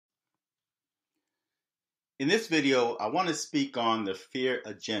In this video, I want to speak on the fear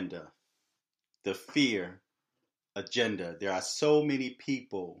agenda. The fear agenda. There are so many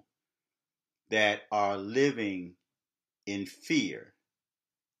people that are living in fear.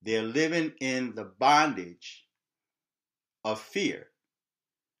 They're living in the bondage of fear.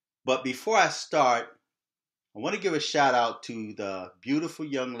 But before I start, I want to give a shout out to the beautiful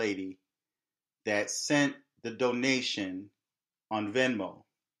young lady that sent the donation on Venmo.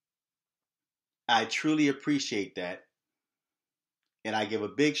 I truly appreciate that. And I give a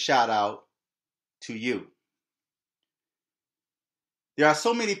big shout out to you. There are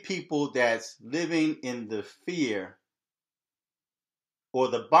so many people that's living in the fear or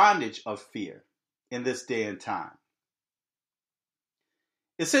the bondage of fear in this day and time.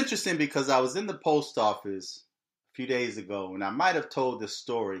 It's interesting because I was in the post office a few days ago, and I might have told this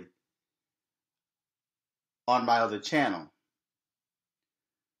story on my other channel.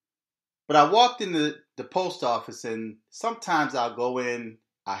 But I walked in the post office, and sometimes I'll go in,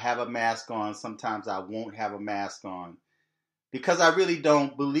 I have a mask on, sometimes I won't have a mask on, because I really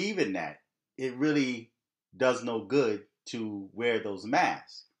don't believe in that. It really does no good to wear those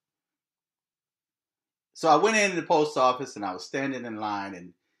masks. So I went into the post office and I was standing in line,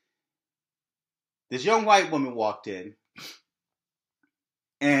 and this young white woman walked in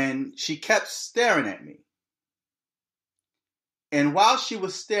and she kept staring at me. And while she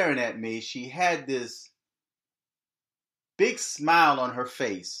was staring at me, she had this big smile on her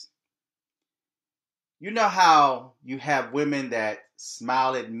face. You know how you have women that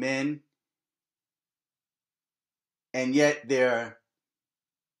smile at men and yet they're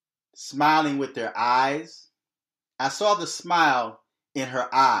smiling with their eyes? I saw the smile in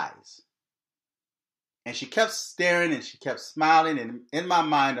her eyes. And she kept staring and she kept smiling. And in my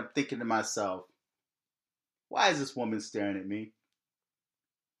mind, I'm thinking to myself, why is this woman staring at me?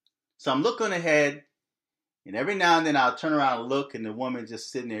 So I'm looking ahead, and every now and then I'll turn around and look, and the woman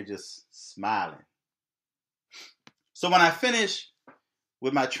just sitting there just smiling. So when I finished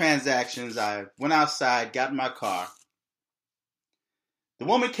with my transactions, I went outside, got in my car. The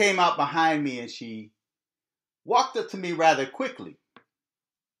woman came out behind me and she walked up to me rather quickly.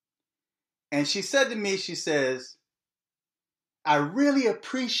 And she said to me, she says, "I really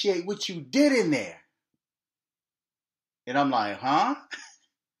appreciate what you did in there." And I'm like, huh?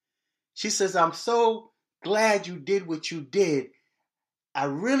 She says, "I'm so glad you did what you did. I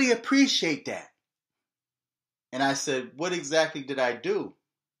really appreciate that." And I said, "What exactly did I do?"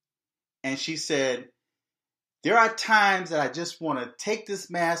 And she said, "There are times that I just want to take this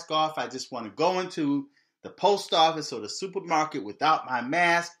mask off. I just want to go into the post office or the supermarket without my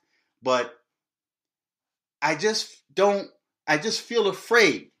mask. But I just feel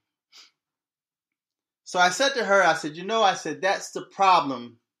afraid." So I said to her, I said, that's the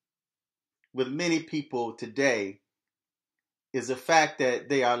problem with many people today, is the fact that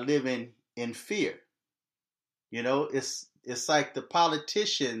they are living in fear. It's like the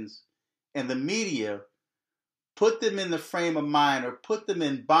politicians and the media put them in the frame of mind or put them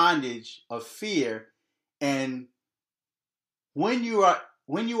in bondage of fear. And when you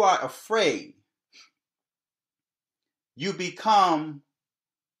are afraid, you become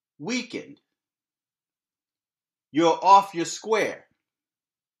weakened. You're off your square.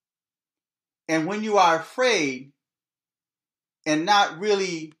 And when you are afraid and not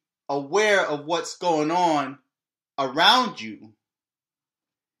really aware of what's going on around you,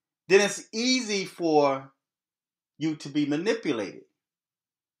 then it's easy for you to be manipulated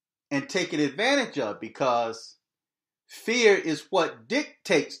and taken advantage of, because fear is what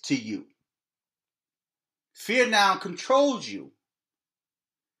dictates to you. Fear now controls you.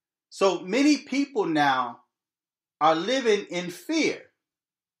 So many people now are living in fear.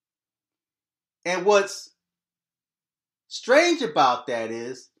 And what's strange about that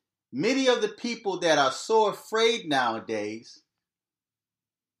is many of the people that are so afraid nowadays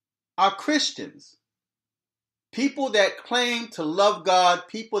are Christians. People that claim to love God,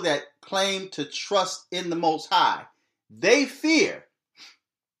 people that claim to trust in the Most High. They fear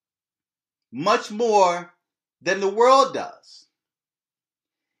much more than the world does.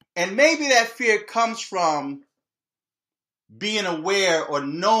 And maybe that fear comes from being aware or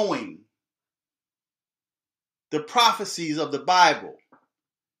knowing the prophecies of the Bible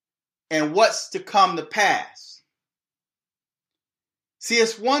and what's to come to pass. See,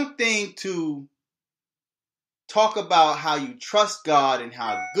 it's one thing to talk about how you trust God and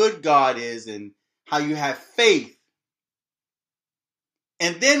how good God is and how you have faith.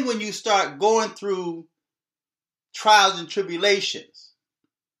 And then when you start going through trials and tribulations,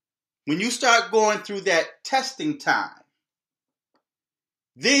 when you start going through that testing time,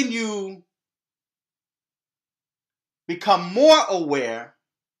 then you become more aware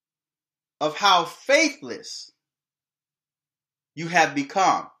of how faithless you have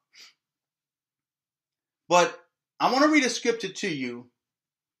become. But I want to read a scripture to you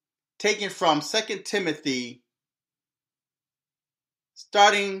taken from 2 Timothy,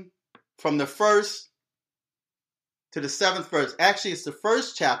 starting from the 1st to the 7th verse. Actually, it's the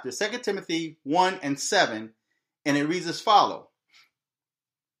first chapter, 2 Timothy 1 and 7, and it reads as follows.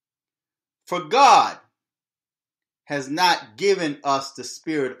 For God has not given us the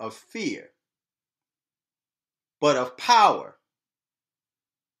spirit of fear, but of power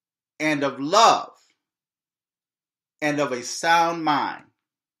and of love and of a sound mind.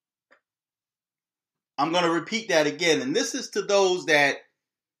 I'm going to repeat that again. And this is to those that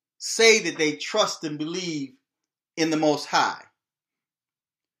say that they trust and believe in the Most High.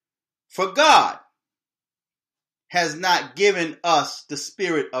 For God has not given us the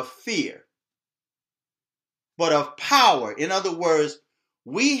spirit of fear, but of power. In other words,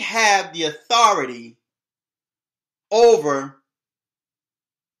 we have the authority over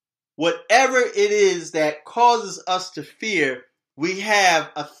whatever it is that causes us to fear. We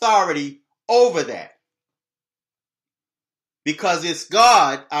have authority over that. Because it's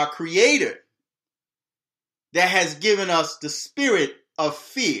God, our Creator, that has given us the spirit of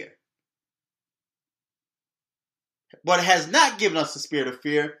fear. But has not given us the spirit of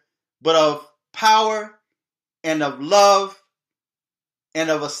fear, but of power and of love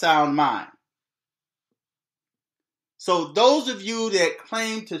and of a sound mind. So those of you that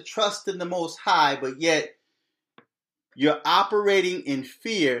claim to trust in the Most High, but yet you're operating in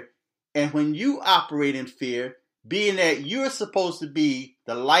fear, and when you operate in fear, being that you're supposed to be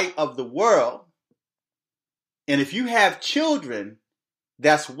the light of the world, and if you have children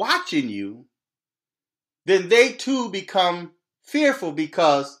that's watching you, then they too become fearful,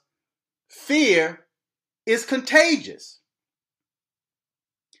 because fear is contagious.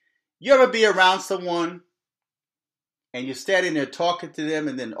 You ever be around someone and you're standing there talking to them,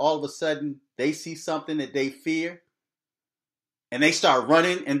 and then all of a sudden they see something that they fear and they start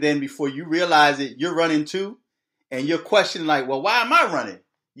running, and then before you realize it, you're running too, and you're questioning like, well, why am I running?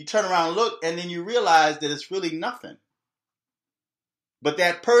 You turn around and look, and then you realize that it's really nothing. But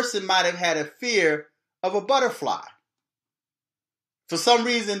that person might have had a fear of a butterfly. For some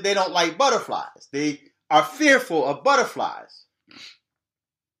reason, they don't like butterflies. They are fearful of butterflies.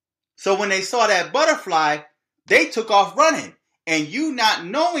 So when they saw that butterfly, they took off running. And you not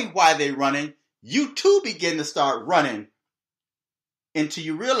knowing why they're running, you too begin to start running until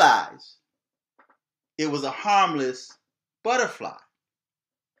you realize it was a harmless butterfly.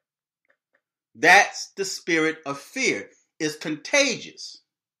 That's the spirit of fear. It's contagious.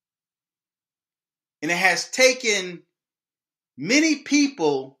 And it has taken many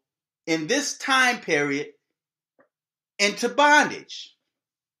people in this time period into bondage,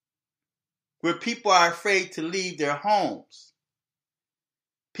 where people are afraid to leave their homes.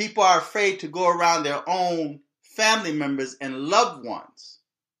 People are afraid to go around their own family members and loved ones.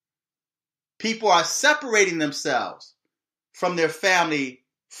 People are separating themselves from their family,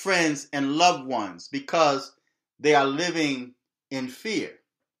 friends, and loved ones because they are living in fear.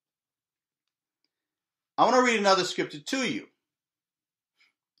 I want to read another scripture to you.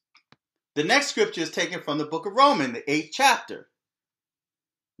 The next scripture is taken from the book of Romans, the 8th chapter,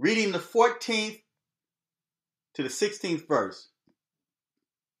 reading the 14th to the 16th verse.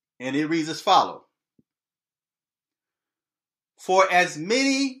 And it reads as follows. For as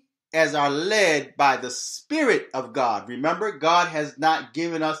many as are led by the Spirit of God. Remember, God has not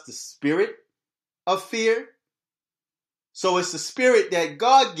given us the spirit of fear. So it's the spirit that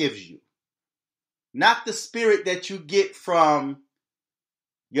God gives you, not the spirit that you get from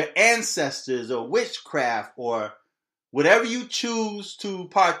your ancestors or witchcraft or whatever you choose to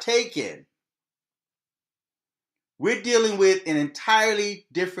partake in. We're dealing with an entirely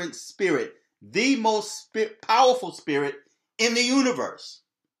different spirit, the most powerful spirit in the universe.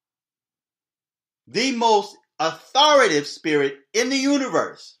 The most authoritative spirit in the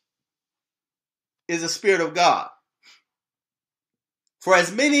universe is the Spirit of God. For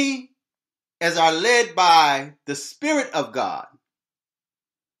as many as are led by the Spirit of God,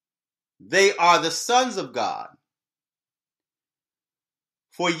 they are the sons of God.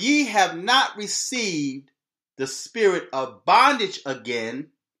 For ye have not received the spirit of bondage again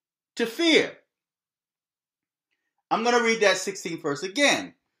to fear. I'm going to read that 16th verse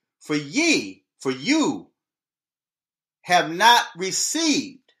again. For you have not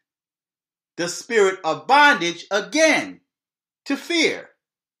received the spirit of bondage again to fear,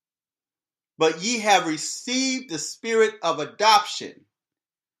 but ye have received the spirit of adoption,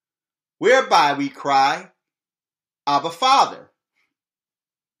 whereby we cry, Abba Father.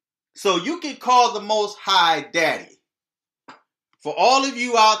 So you can call the Most High Daddy. For all of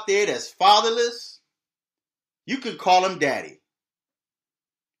you out there that's fatherless, you can call him Daddy.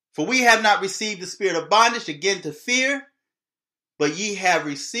 For we have not received the spirit of bondage again to fear, but ye have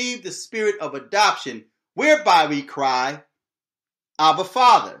received the spirit of adoption, whereby we cry, Abba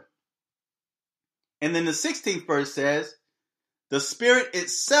Father. And then the 16th verse says, the Spirit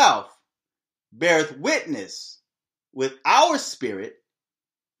itself beareth witness with our spirit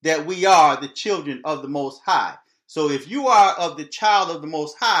that we are the children of the Most High. So if you are of the child of the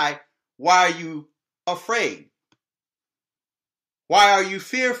Most High, why are you afraid? Why are you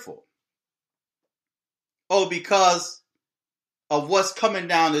fearful? Oh, because of what's coming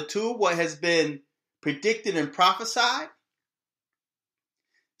down the tube, what has been predicted and prophesied?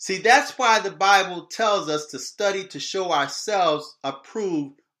 See, that's why the Bible tells us to study to show ourselves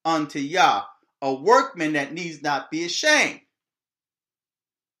approved unto Yah, a workman that needs not be ashamed.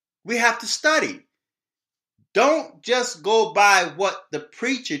 We have to study. Don't just go by what the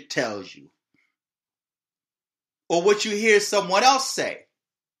preacher tells you or what you hear someone else say.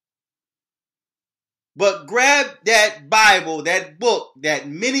 But grab that Bible, that book that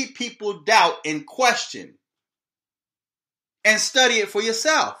many people doubt and question, and study it for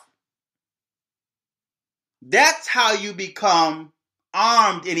yourself. That's how you become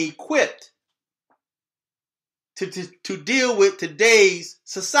armed and equipped to deal with today's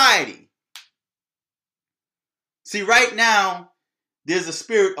society. See, right now, there's a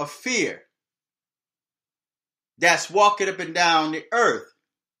spirit of fear that's walking up and down the earth,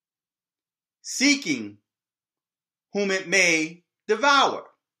 seeking whom it may devour,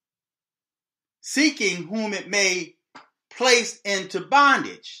 seeking whom it may place into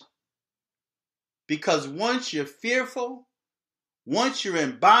bondage. Because once you're fearful, once you're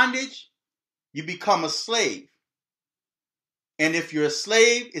in bondage, you become a slave. And if you're a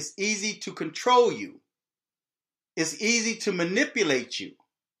slave, it's easy to control you. It's easy to manipulate you.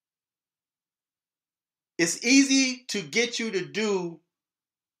 It's easy to get you to do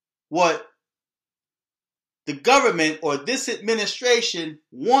what the government or this administration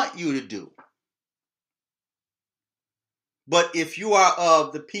want you to do. But if you are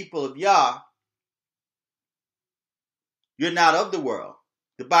of the people of Yah, you're not of the world.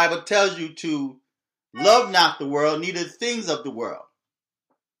 The Bible tells you to love not the world, neither the things of the world.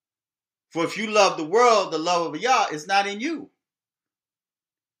 For if you love the world, the love of Yah is not in you.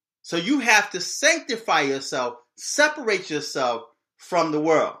 So you have to sanctify yourself, separate yourself from the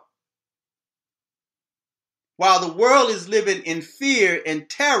world. While the world is living in fear and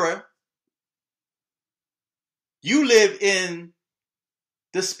terror, you live in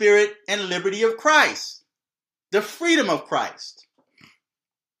the spirit and liberty of Christ, the freedom of Christ.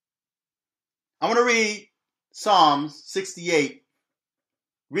 I want to read Psalms 68,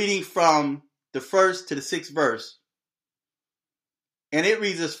 reading from the 1st to the 6th verse. And it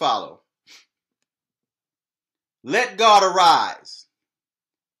reads as follows. Let God arise.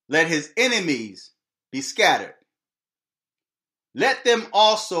 Let his enemies be scattered. Let them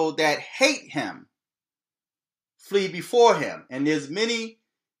also that hate him flee before him. And there's many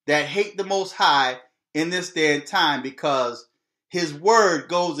that hate the Most High in this day and time because his word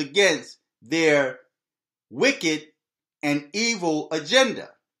goes against their wicked and evil agenda.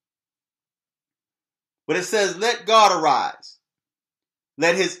 But it says, let God arise.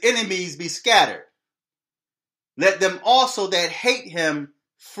 Let his enemies be scattered. Let them also that hate him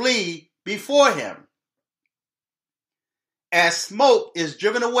flee before him. As smoke is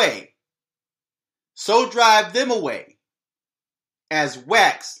driven away, so drive them away, as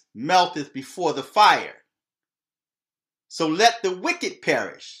wax melteth before the fire. So let the wicked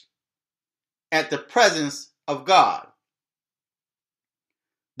perish at the presence of God.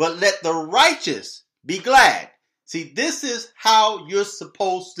 But let the righteous be glad. See, this is how you're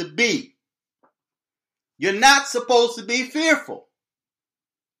supposed to be. You're not supposed to be fearful.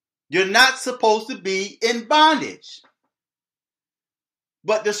 You're not supposed to be in bondage.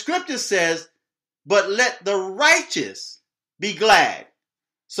 But the scripture says, but let the righteous be glad.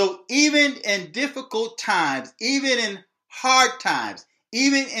 So even in difficult times, even in hard times,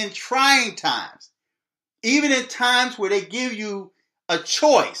 even in trying times, even in times where they give you a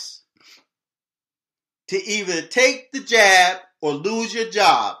choice to either take the jab or lose your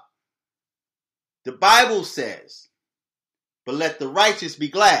job, the Bible says, but let the righteous be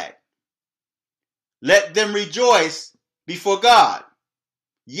glad. Let them rejoice before God.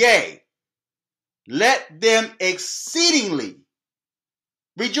 Yea, let them exceedingly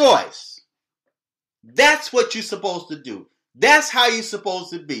rejoice. That's what you're supposed to do. That's how you're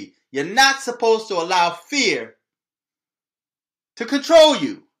supposed to be. You're not supposed to allow fear to control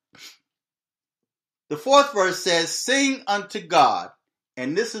you. The fourth verse says, sing unto God.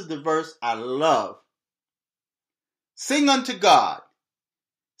 And this is the verse I love. Sing unto God.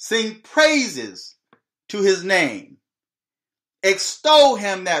 Sing praises to his name. Extol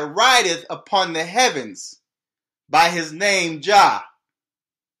him that rideth upon the heavens by his name Jah.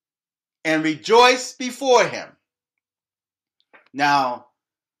 And rejoice before him. Now,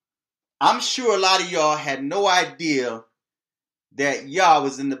 I'm sure a lot of y'all had no idea that Yah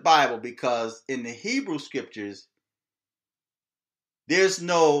was in the Bible, because in the Hebrew scriptures, there's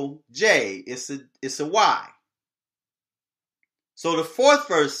no J, it's a Y. So the fourth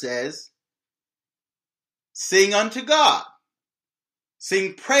verse says, sing unto God,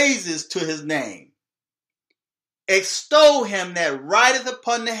 sing praises to his name, extol him that rideth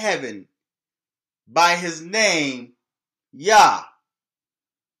upon the heaven by his name Yah,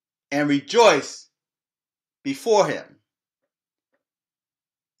 and rejoice before him.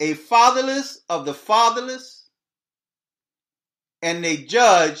 A fatherless of the fatherless, and a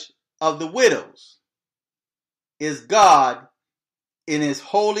judge of the widows, is God in his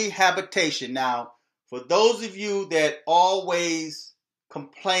holy habitation. Now, for those of you that always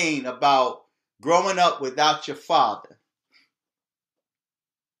complain about growing up without your father,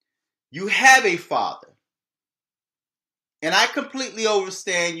 you have a father. And I completely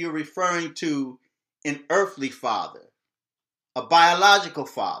understand you're referring to an earthly father, a biological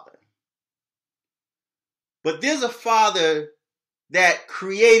father. But there's a father that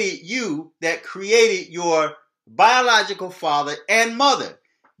created you, that created your biological father and mother,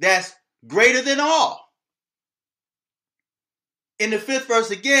 that's greater than all. In the fifth verse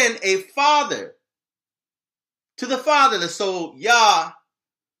again, a father to the fatherless. So Yah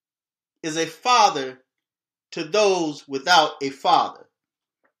is a father to those without a father.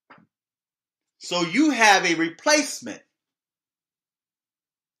 So you have a replacement,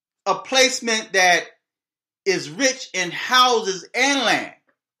 a placement that is rich in houses and land,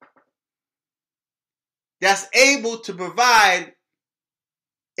 that's able to provide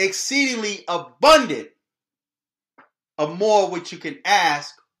exceedingly abundant of more which you can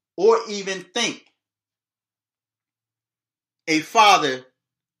ask or even think. A father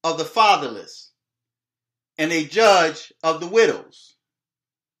of the fatherless and a judge of the widows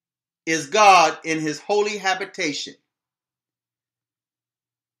is God in his holy habitation.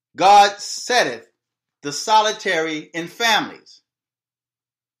 God setteth the solitary in families.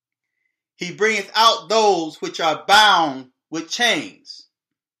 He bringeth out those which are bound with chains.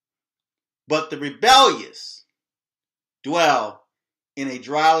 But the rebellious dwell in a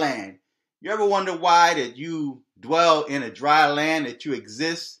dry land. You ever wonder why that you dwell in a dry land, that you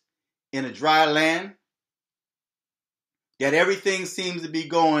exist in a dry land? That everything seems to be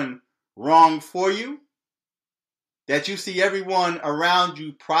going wrong for you? That you see everyone around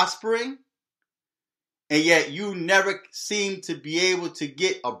you prospering? And yet you never seem to be able to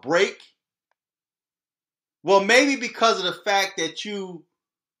get a break? Well, maybe because of the fact that you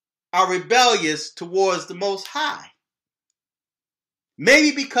are rebellious towards the Most High.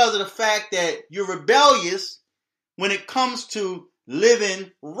 Maybe because of the fact that you're rebellious when it comes to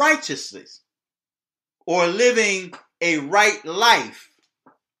living righteously or living a right life.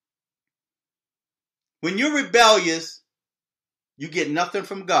 When you're rebellious, you get nothing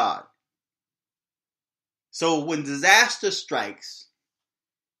from God. So when disaster strikes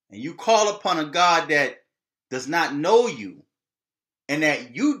and you call upon a God that does not know you and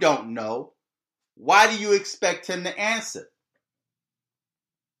that you don't know, why do you expect him to answer?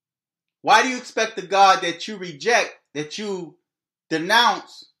 Why do you expect the God that you reject, that you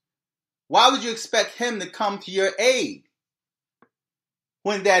denounce, why would you expect him to come to your aid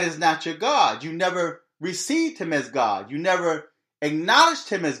when that is not your God? You never received him as God. You never acknowledged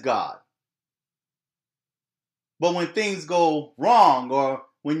him as God. But when things go wrong or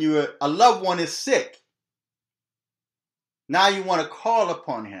when a loved one is sick, now you want to call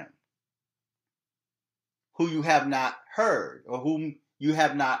upon him who you have not heard or whom you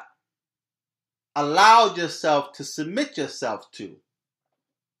have not allowed yourself to submit yourself to.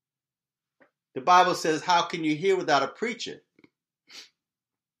 The Bible says, how can you hear without a preacher?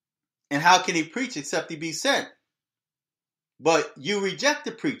 And how can he preach except he be sent? But you reject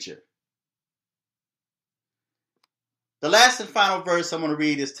the preacher. The last and final verse I'm going to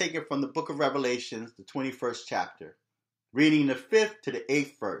read is taken from the book of Revelations, the 21st chapter, reading the 5th to the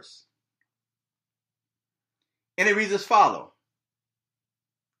 8th verse. And it reads as follows.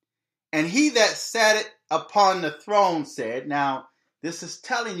 And he that sat upon the throne said, now this is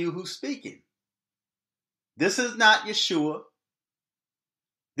telling you who's speaking. This is not Yeshua.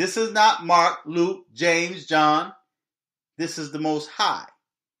 This is not Mark, Luke, James, John. This is the Most High.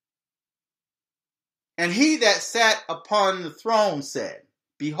 And he that sat upon the throne said,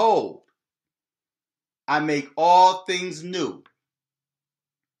 Behold, I make all things new.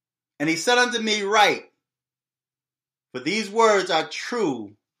 And he said unto me, Write, for these words are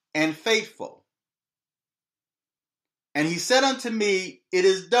true and faithful. And he said unto me, It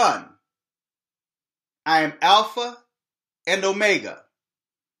is done. I am Alpha and Omega,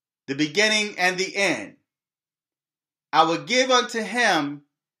 the beginning and the end. I will give unto him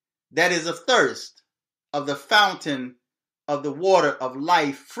that is athirst of the fountain of the water of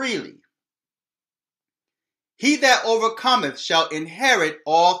life freely. He that overcometh shall inherit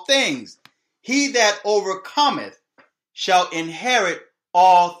all things. He that overcometh shall inherit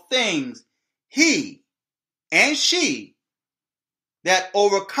all things. He and she that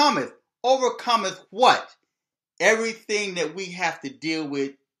overcometh what? Everything that we have to deal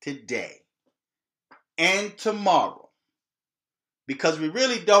with today and tomorrow. Because we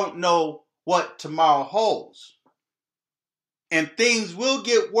really don't know what tomorrow holds. And things will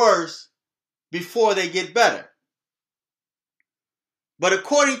get worse before they get better. But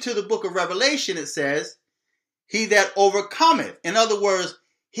according to the book of Revelation, it says, he that overcometh. In other words,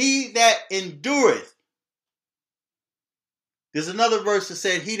 he that endureth. There's another verse that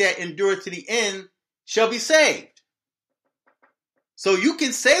said, he that endureth to the end shall be saved. So you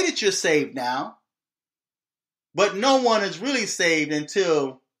can say that you're saved now, but no one is really saved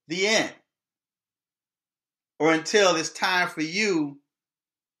until the end. Or until it's time for you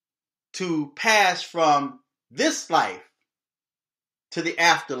to pass from this life to the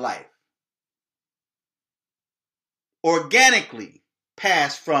afterlife. Organically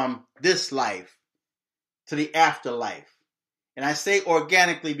pass from this life to the afterlife. And I say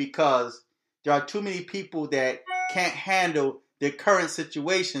organically because there are too many people that can't handle their current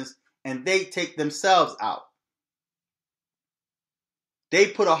situations and they take themselves out. They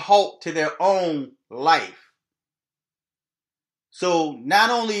put a halt to their own life. So not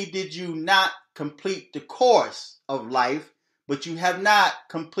only did you not complete the course of life, but you have not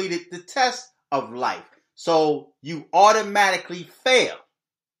completed the test of life. So you automatically fail.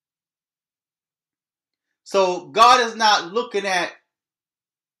 So God is not looking at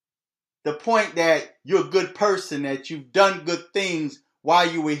the point that you're a good person, that you've done good things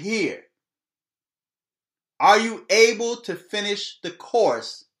while you were here. Are you able to finish the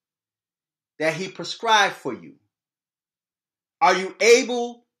course that he prescribed for you? Are you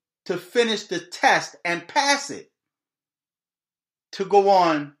able to finish the test and pass it to go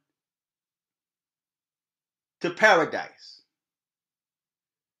on to paradise?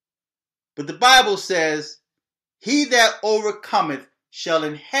 But the Bible says, he that overcometh shall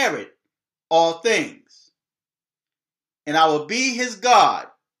inherit all things. And I will be his God,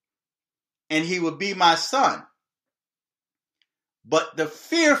 and he will be my son. But the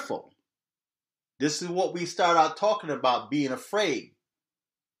fearful, this is what we start out talking about, being afraid.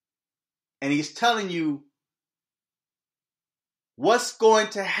 And he's telling you what's going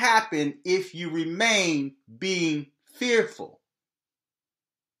to happen if you remain being fearful.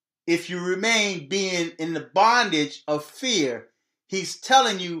 If you remain being in the bondage of fear, he's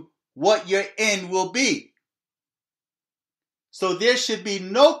telling you what your end will be. So there should be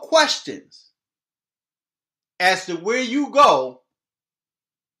no questions as to where you go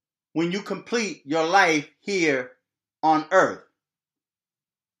when you complete your life here on earth.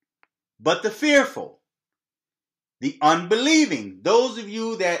 But the fearful, the unbelieving, those of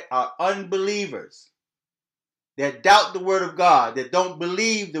you that are unbelievers, that doubt the word of God, that don't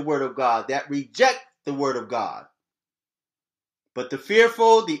believe the word of God, that reject the word of God. But the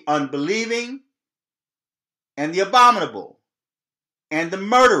fearful, the unbelieving, and the abominable, and the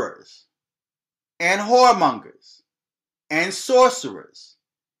murderers, and whoremongers, and sorcerers,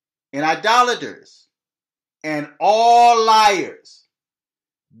 and idolaters, and all liars,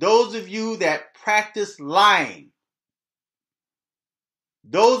 those of you that practice lying,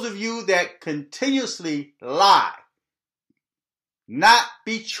 those of you that continuously lie, not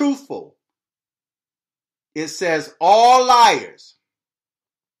be truthful. It says all liars,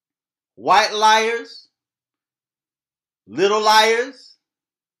 white liars, little liars,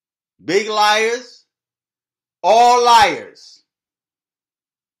 big liars, all liars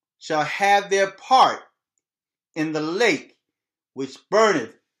shall have their part in the lake which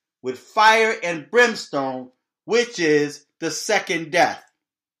burneth with fire and brimstone, which is the second death.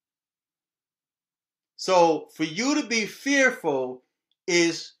 So for you to be fearful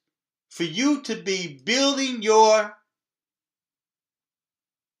is for you to be building your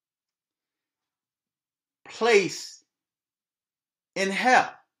place in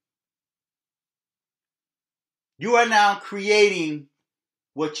hell. You are now creating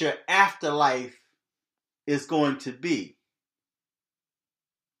what your afterlife is going to be.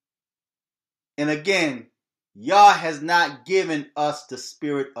 And again, Yah has not given us the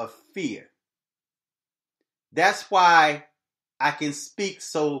spirit of fear. That's why I can speak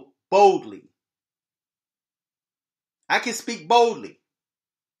so boldly. I can speak boldly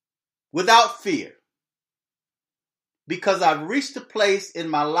without fear. Because I've reached a place in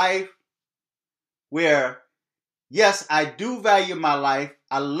my life where, yes, I do value my life.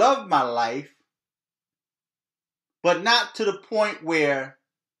 I love my life. But not to the point where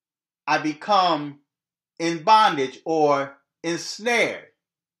I become in bondage or ensnared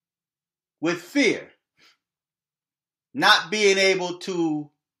with fear. Not being able to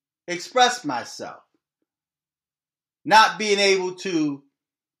express myself. Not being able to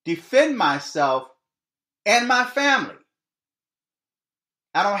defend myself and my family.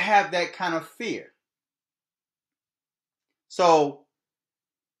 I don't have that kind of fear. So,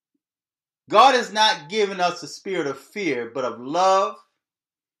 God has not given us a spirit of fear, but of love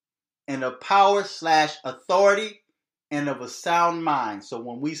and of power/authority and of a sound mind. So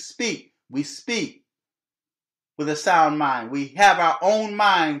when we speak with a sound mind. We have our own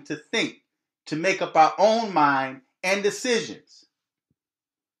mind to think, to make up our own mind and decisions,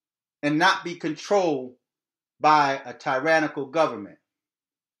 and not be controlled by a tyrannical government.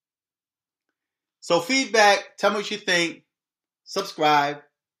 So feedback, tell me what you think, subscribe.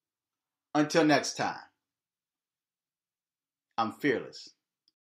 Until next time, I'm fearless.